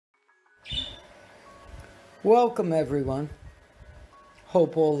Welcome everyone.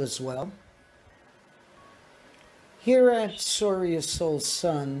 Hope all is well. Here at Surya Sol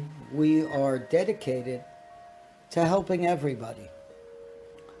Sun, we are dedicated to helping everybody.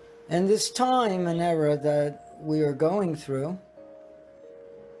 And this time and era that we are going through,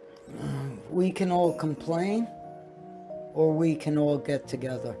 we can all complain or we can all get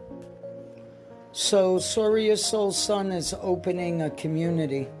together. So Surya Sol Sun is opening a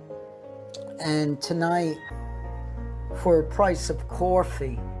community, and tonight, for a price of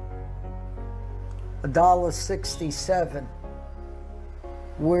coffee, $1.67,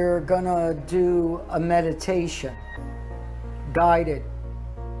 we're gonna do a meditation, guided.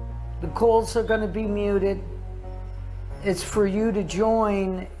 The calls are gonna be muted. It's for you to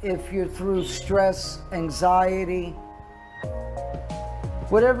join if you're through stress, anxiety,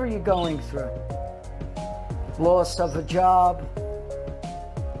 whatever you're going through. Loss of a job,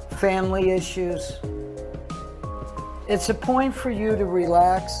 family issues. It's a point for you to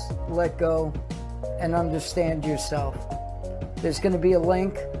relax, let go, and understand yourself. There's going to be a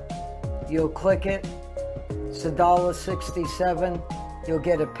link. You'll click it. It's $1.67. You'll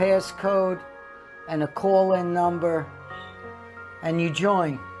get a passcode and a call-in number, and you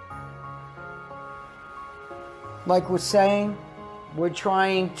join. Like we're saying, we're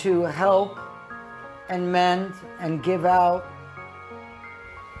trying to help and mend and give out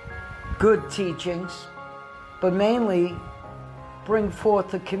good teachings, but mainly bring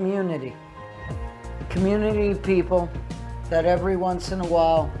forth a community of people that every once in a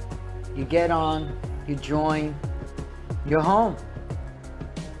while you get on, you join, you're home,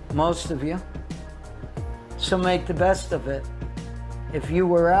 most of you. So make the best of it. If you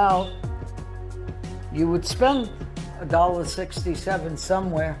were out, you would spend $1.67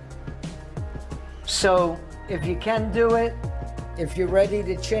 somewhere. So if you can do it, if you're ready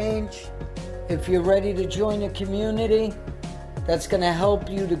to change, if you're ready to join a community that's going to help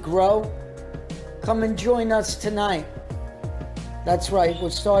you to grow, come and join us tonight. That's right, we're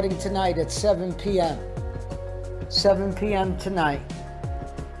starting tonight at 7 p.m. 7 p.m. tonight.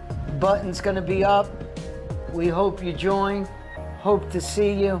 Button's going to be up. We hope you join. Hope to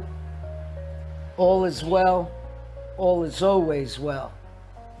see you. All is well. All is always well.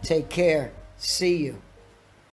 Take care. See you.